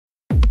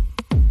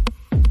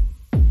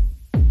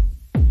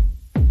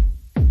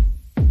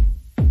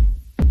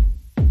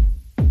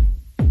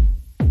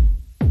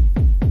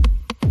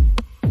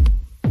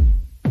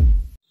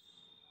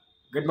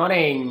Good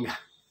morning.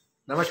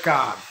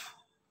 Namaskar.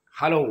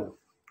 Hello,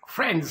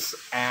 friends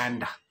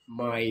and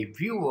my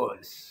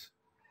viewers.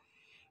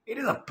 It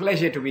is a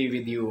pleasure to be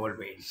with you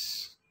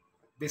always.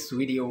 This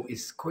video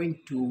is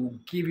going to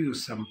give you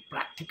some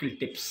practical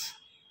tips.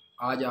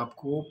 आज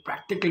आपको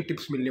practical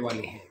tips मिलने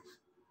वाले हैं.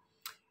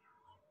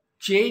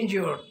 Change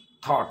your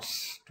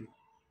thoughts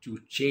to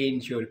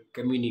change your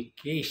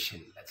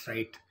communication. That's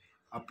right.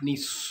 अपनी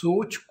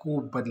सोच को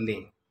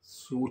बदलें,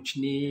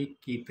 सोचने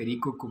के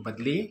तरीकों को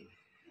बदलें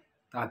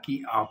ताकि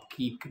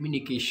आपकी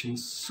कम्युनिकेशन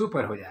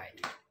सुपर हो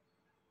जाएगी.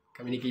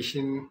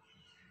 कम्युनिकेशन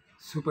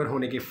सुपर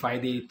होने के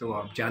फ़ायदे तो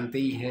आप जानते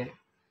ही हैं.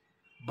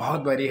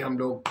 बहुत बारी हम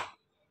लोग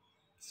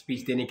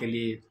स्पीच देने के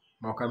लिए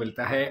मौका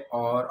मिलता है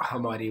और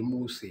हमारे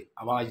मुंह से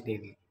आवाज़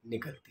नहीं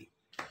निकलती,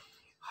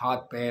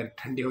 हाथ पैर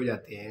ठंडे हो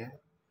जाते हैं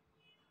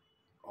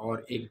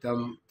और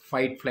एकदम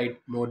फाइट फ्लाइट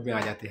मोड में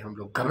आ जाते हैं, हम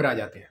लोग घबरा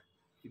जाते हैं,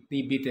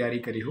 इतनी भी तैयारी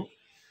करी हो.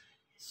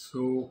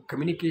 सो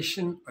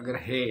कम्युनिकेशन अगर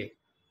है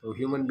तो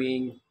ह्यूमन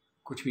बीइंग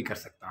कुछ भी कर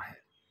सकता है,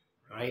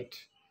 right.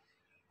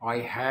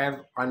 I have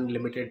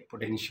unlimited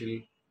potential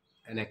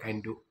and I can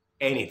do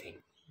anything.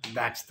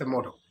 That's the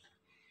motto,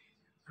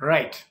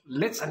 right.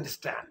 Let's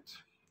understand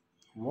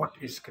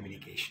what is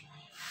communication.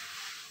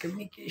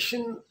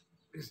 Communication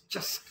is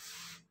just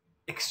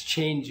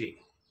exchanging,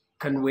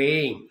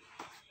 conveying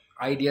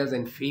ideas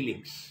and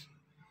feelings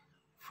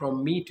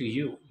from me to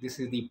you. This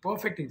is the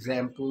perfect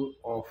example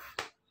of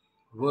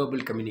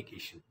verbal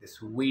communication, this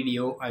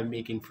video I'm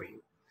making for you.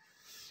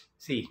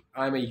 See,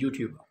 I'm a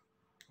YouTuber.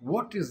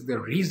 What is the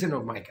reason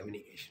of my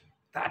communication?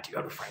 That you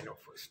have to find out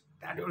first.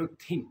 That you have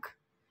to think.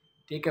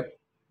 Take a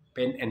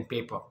pen and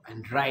paper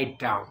and write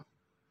down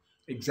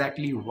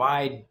exactly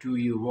why do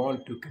you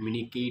want to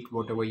communicate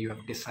whatever you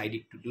have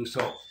decided to do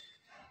so.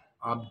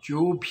 आप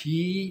जो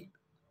भी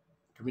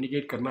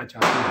communicate करना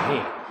चाहते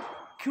हैं,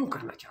 क्यों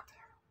करना चाहते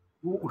हैं,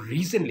 वो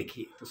रीज़न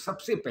लिखिए. तो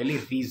सबसे पहले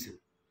रीज़न,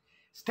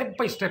 स्टेप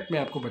बाय स्टेप मैं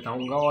आपको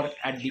बताऊंगा और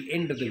at the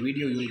end of the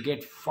video you will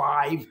get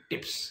 5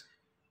 tips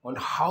on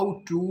how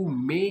to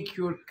make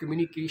your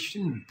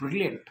communication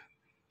brilliant,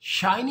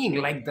 shining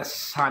like the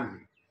sun.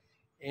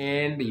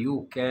 And you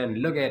can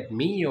look at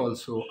me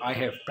also. I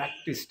have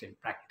practiced and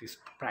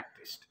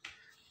practiced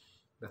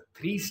the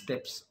 3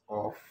 steps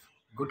of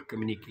good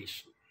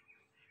communication.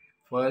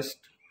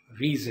 First,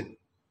 reason.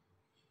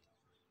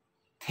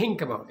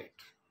 Think about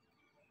it.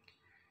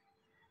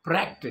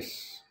 Practice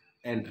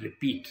and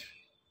repeat.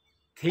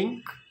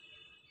 Think,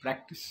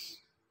 practice,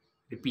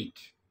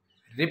 repeat.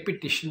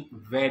 Repetition,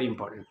 very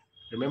important.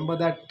 Remember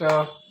that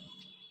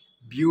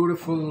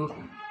beautiful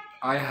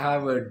I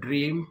have a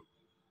dream.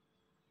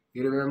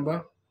 You remember?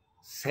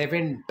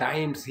 7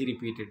 times he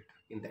repeated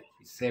in that.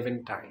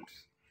 7 times.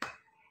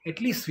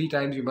 At least 3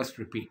 times you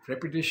must repeat.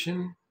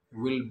 Repetition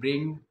will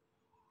bring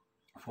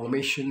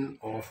formation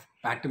of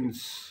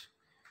patterns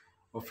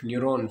of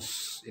neurons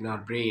in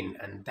our brain,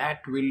 and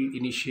that will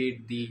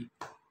initiate the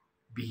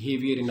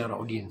behavior in our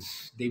audience.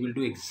 They will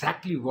do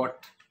exactly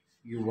what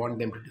you want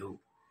them to do.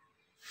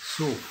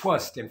 So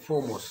first and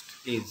foremost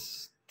is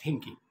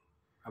thinking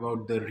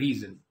about the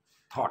reason,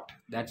 thought.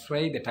 That's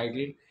why the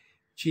title,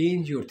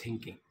 change your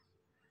thinking.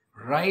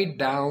 Write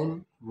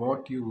down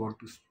what you want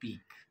to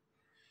speak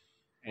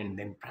and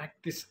then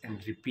practice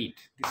and repeat.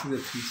 This is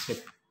a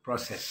 3-step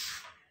process.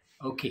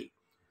 Okay.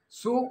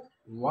 So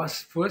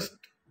was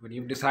first when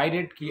you've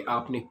decided कि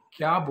आपने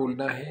क्या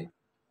बोलना है,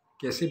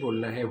 कैसे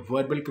बोलना है,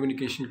 verbal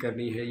communication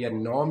करनी है या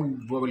नॉन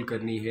वर्बल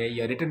करनी है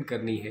या रिटन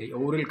करनी है या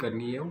ओरल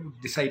करनी है, वो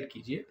डिसाइड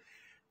कीजिए.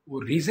 वो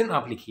रीज़न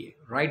आप लिखिए.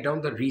 Write down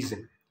the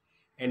reason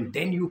and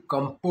then you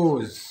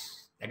compose.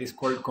 That is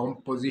called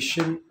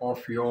composition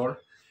of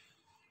your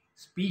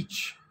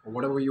speech or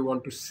whatever you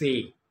want to say.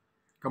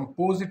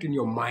 Compose it in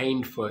your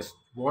mind first,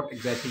 what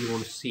exactly you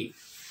want to say,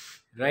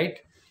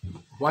 right?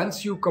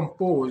 Once you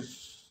compose,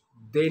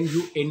 then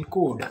you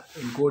encode.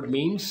 Encode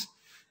means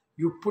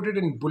you put it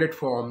in bullet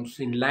forms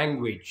in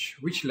language.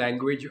 Which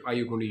language are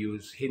you going to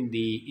use?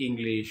 Hindi,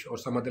 English, or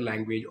some other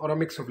language, or a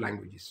mix of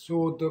languages. So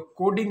the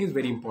coding is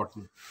very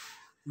important.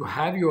 You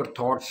have your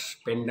thoughts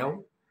penned down,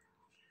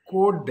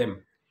 code them,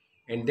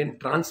 and then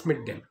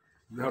transmit them.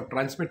 You are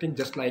transmitting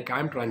just like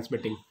I'm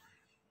transmitting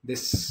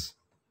this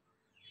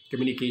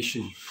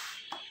communication,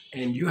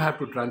 and you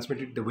have to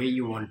transmit it the way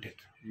you want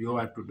it. You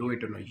have to do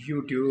it on a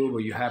YouTube,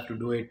 or you have to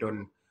do it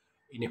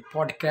in a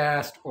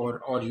podcast,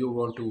 or you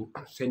want to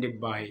send it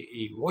by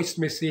a voice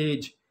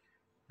message,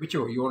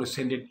 whichever you want to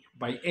send it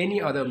by any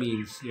other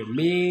means, your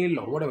mail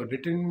or whatever,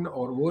 written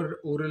or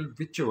oral,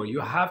 whichever.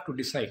 You have to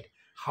decide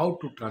how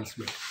to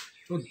transmit.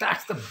 So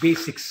that's the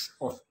basics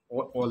of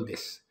all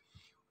this.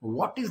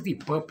 What is the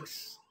purpose?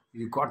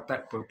 You got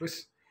that purpose.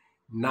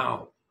 Now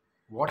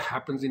what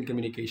happens in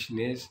communication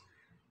is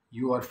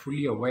you are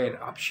fully aware.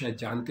 आप शायद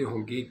जानते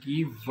होंगे कि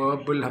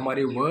verbal,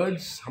 हमारे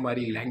words,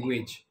 हमारी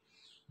language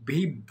be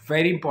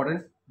very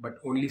important,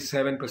 but only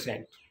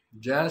 7%.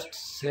 Just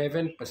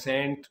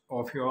 7%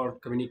 of your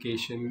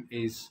communication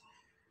is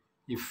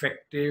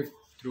effective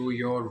through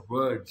your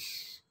words.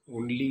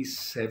 Only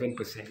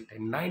 7%,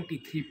 and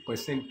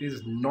 93%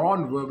 is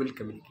non-verbal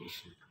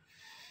communication.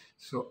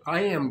 So I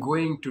am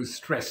going to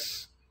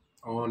stress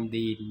on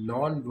the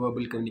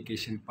non-verbal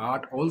communication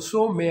part.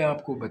 Also मैं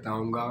आपको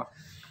बताऊंगा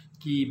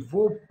कि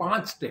वो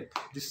 5 step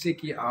जिससे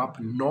कि आप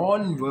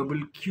non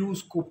verbal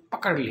cues को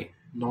पकड़ लें,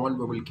 नॉन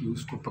वर्बल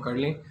क्यूज़ को पकड़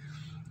लें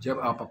जब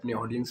आप अपने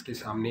ऑडियंस के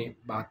सामने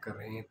बात कर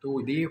रहे हैं। तो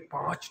ये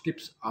 5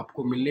 टिप्स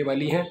आपको मिलने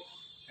वाली हैं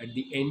at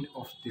the end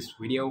of this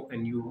video,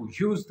 and you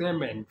use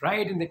them and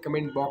write in the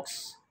comment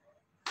box.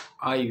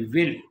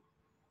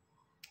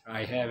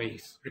 I have a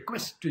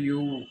request to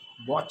you: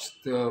 watch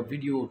the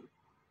video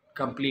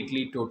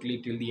completely, totally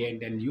till the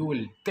end, and you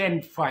will then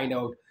find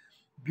out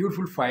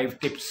beautiful 5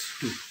 tips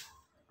to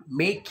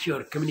make your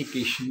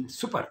communication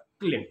super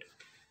brilliant.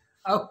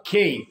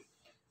 Okay,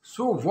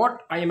 so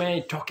what am I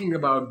talking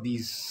about?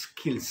 These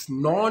skills,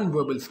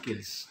 non-verbal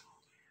skills.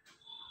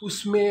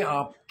 उसमें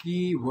आपकी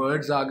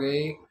words आ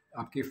गए,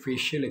 आपके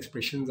facial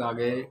expressions आ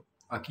गए,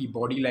 आपकी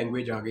body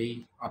language आ गई,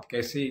 आप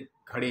कैसे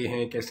खड़े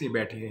हैं, कैसे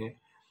बैठे हैं,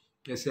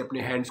 कैसे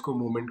अपने हैंड्स को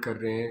मूवमेंट कर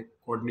रहे हैं,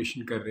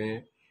 कोऑर्डिनेशन कर रहे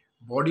हैं,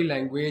 बॉडी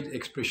लैंग्वेज,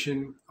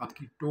 एक्सप्रेशन,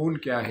 आपकी टोन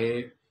क्या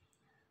है,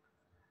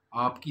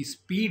 आपकी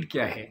स्पीड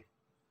क्या है।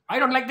 आई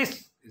डोंट लाइक दिस,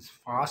 इस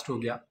फास्ट हो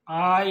गया,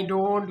 I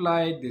don't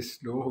like this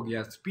slow हो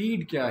गया।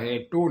 स्पीड क्या है,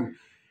 टोन,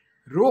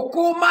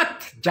 रोको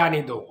मत,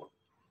 जाने दो,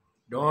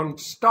 don't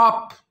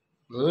stop,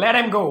 let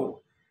him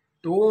go.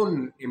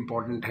 Tone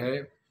important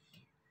है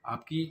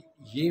आपकी।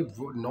 ये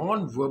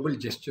नॉन वर्बल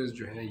जेस्चर्स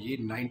जो हैं ये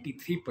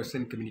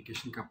 93%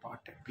 कम्युनिकेशन का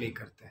पार्ट है, प्ले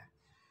करते हैं।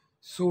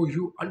 So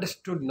you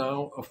understood now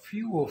a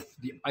few of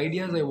the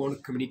ideas I want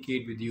to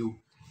communicate with you,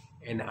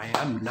 and I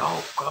am now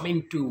coming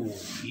to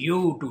you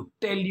to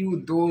tell you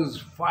those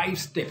 5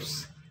 steps,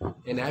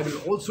 and I will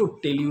also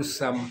tell you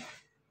some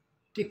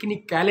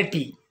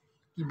technicality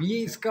कि ये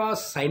इसका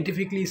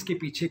scientifically इसके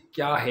पीछे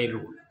क्या है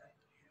rule.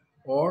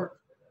 और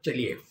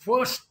चलिए,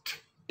 first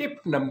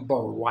tip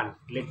number 1,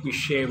 let me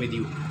share with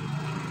you.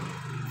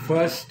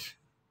 First,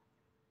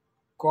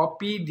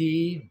 copy the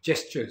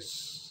gestures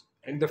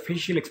and the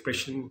facial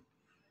expression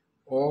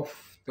of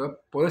the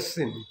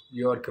person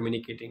you are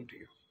communicating to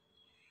you.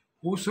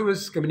 Whoso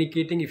is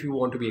communicating, if you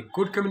want to be a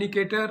good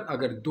communicator,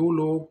 अगर दो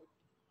लोग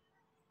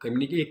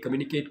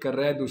communicate कर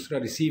रहा है, दूसरा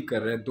receive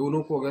कर रहा है,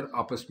 दोनों को अगर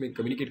आपस में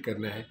communicate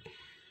करना है,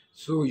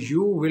 so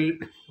you will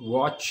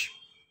watch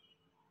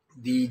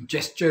the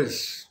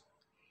gestures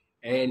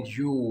and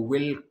you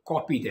will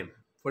copy them.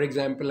 For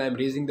example, I am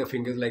raising the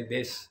fingers like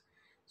this,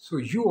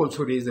 so you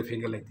also raise the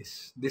finger like this.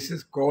 This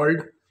is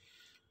called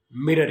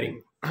mirroring,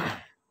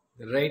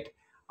 right?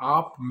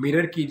 आप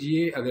mirror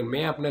कीजिए। अगर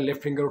मैं अपना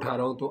left finger उठा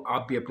रहा हूँ तो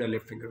आप भी अपना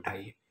लेफ्ट फिंगर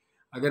उठाइए।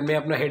 अगर मैं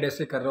अपना हेड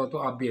ऐसे कर रहा हूँ तो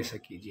आप भी ऐसा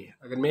कीजिए।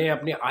 अगर मैं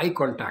अपने आई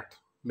कांटेक्ट,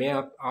 मैं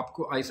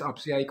आपको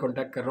आपसे आई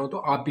कांटेक्ट कर रहा हूँ तो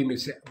आप भी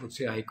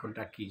मुझसे आई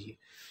कांटेक्ट कीजिए।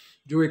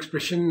 जो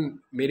एक्सप्रेशन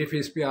मेरे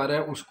फेस पे आ रहा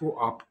है उसको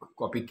आप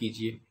कॉपी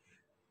कीजिए।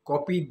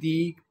 Copy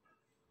the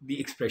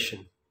expression,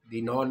 the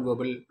non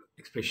verbal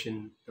expression,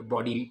 the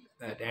body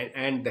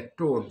and the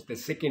tone. The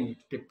second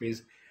tip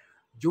is,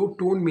 जो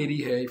टोन मेरी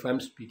है, if I am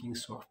speaking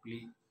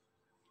softly,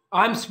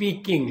 I am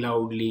speaking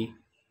loudly,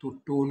 तो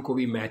टोन को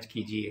भी मैच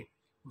कीजिए।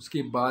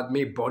 उसके बाद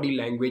में बॉडी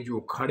लैंग्वेज, वो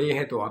खड़े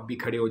हैं तो आप भी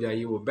खड़े हो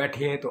जाइए, वो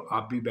बैठे हैं तो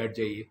आप भी बैठ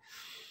जाइए,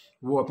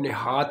 वो अपने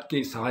हाथ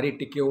के सहारे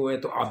टिके हुए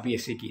हैं तो आप भी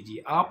ऐसे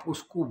कीजिए। आप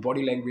उसको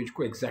बॉडी लैंग्वेज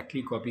को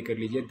एग्जैक्टली कॉपी कर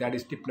लीजिए। That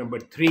is tip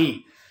number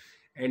 3।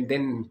 And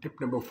then tip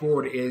number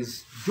 4 is,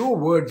 जो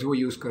वर्ड्स वो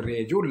यूज़ कर रहे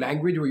हैं, जो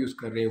लैंग्वेज वो यूज़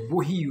कर रहे हैं,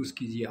 वो ही यूज़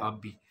कीजिए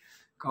आप भी।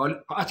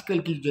 आजकल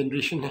की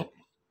जनरेशन है,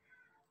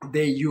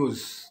 दे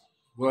use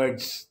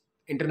words,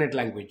 internet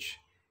language,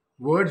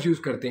 words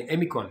use करते हैं,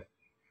 एमिकॉन,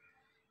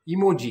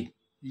 इमोजी,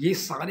 ये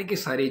सारे के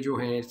सारे जो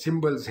हैं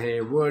सिंबल्स हैं,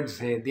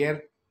 वर्ड्स हैं, they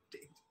are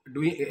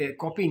doing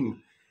कॉपिंग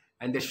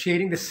and they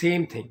sharing the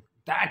same thing.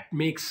 That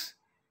makes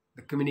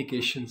the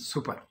communication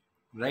super,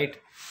 right?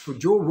 तो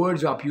जो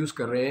वर्ड्स आप यूज़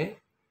कर रहे हैं,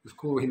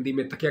 उसको हिंदी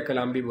में तकिया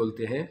कलाम भी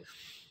बोलते हैं।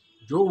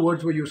 जो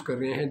वर्ड्स वो यूज़ कर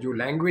रहे हैं, जो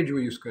लैंग्वेज वो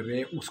यूज़ कर रहे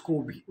हैं,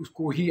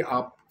 उसको ही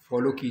आप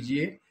फॉलो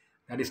कीजिए।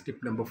 That is tip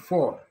number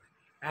 4।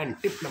 And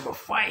tip number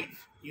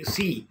 5, you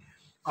see,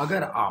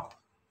 अगर आप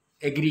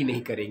एग्री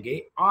नहीं करेंगे,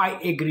 I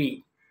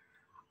agree,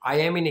 I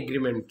am in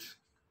agreement,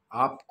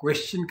 आप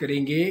क्वेश्चन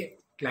करेंगे,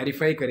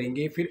 क्लैरिफाई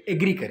करेंगे, फिर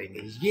एग्री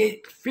करेंगे।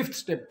 ये 5th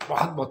स्टेप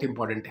बहुत बहुत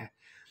इंपॉर्टेंट है।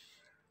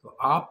 तो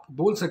आप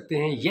बोल सकते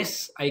हैं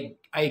yes I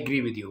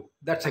agree with you,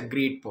 that's a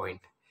great point.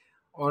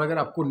 और अगर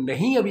आपको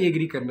नहीं अभी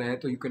एग्री करना है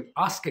तो you can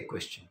ask A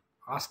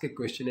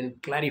question and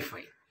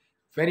clarify.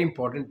 Very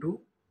important to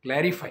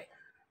clarify.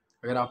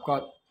 अगर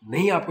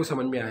आपको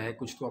समझ में आया है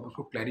कुछ तो आप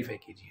उसको क्लैरिफाई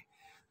कीजिए,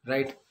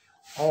 राइट?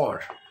 और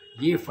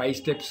ये 5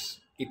 स्टेप्स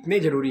इतने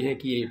ज़रूरी हैं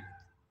कि ये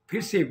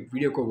फिर से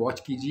वीडियो को वॉच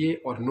कीजिए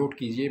और नोट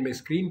कीजिए। मैं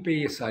स्क्रीन पे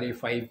ये सारे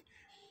 5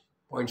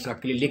 पॉइंट्स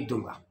आपके लिए लिख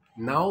दूंगा।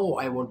 Now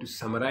I want to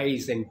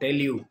summarise and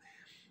tell you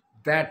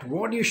that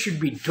what you should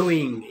be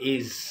doing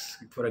is,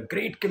 for a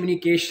great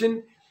communication,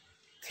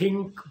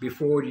 think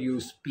before you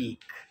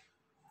speak,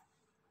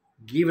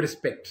 give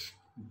respect,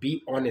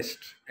 be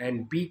honest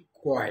and B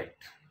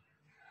quite.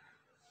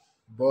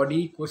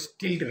 Body को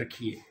स्टिल्ट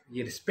रखिए,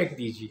 ये respect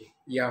दीजिए,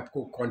 ये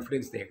आपको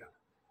confidence देगा।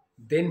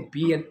 Then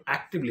B an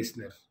active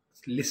listener,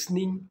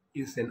 Listening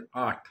is an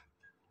art.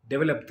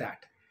 Develop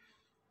that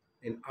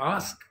and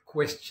ask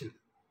question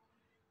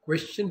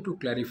to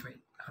clarify.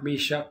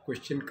 हमेशा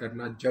question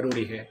करना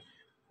जरूरी है.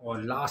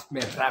 और लास्ट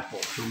में रैपो,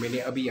 जो मैंने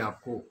अभी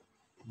आपको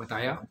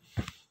बताया,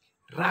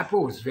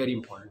 रैपो इज़ वेरी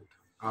इंपॉर्टेंट.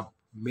 आप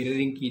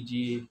मिररिंग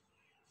कीजिए,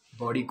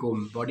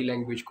 बॉडी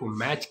लैंग्वेज को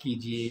मैच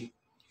कीजिए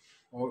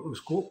और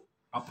उसको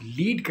आप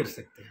लीड कर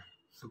सकते हैं.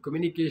 So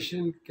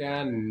communication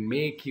can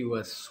make you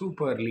a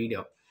super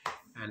leader.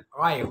 And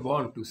I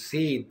want to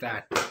say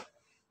that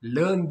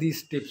learn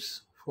these tips,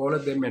 follow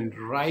them, and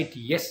write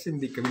yes in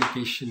the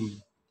communication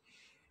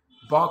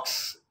box.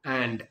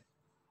 And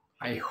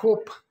I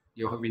hope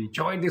you have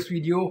enjoyed this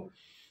video.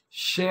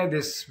 Share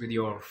this with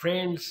your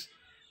friends.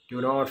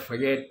 Do not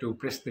forget to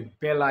press the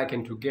bell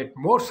icon to get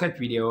more such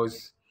videos,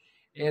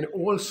 and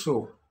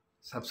also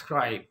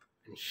subscribe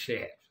and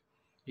share.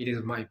 It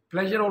is my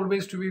pleasure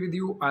always to be with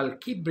you. I'll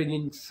keep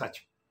bringing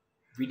such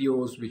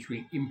videos which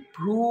will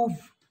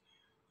improve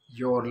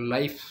your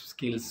life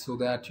skills so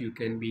that you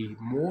can be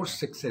more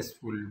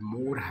successful,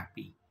 more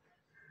happy.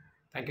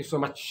 Thank you so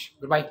much.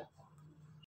 Goodbye.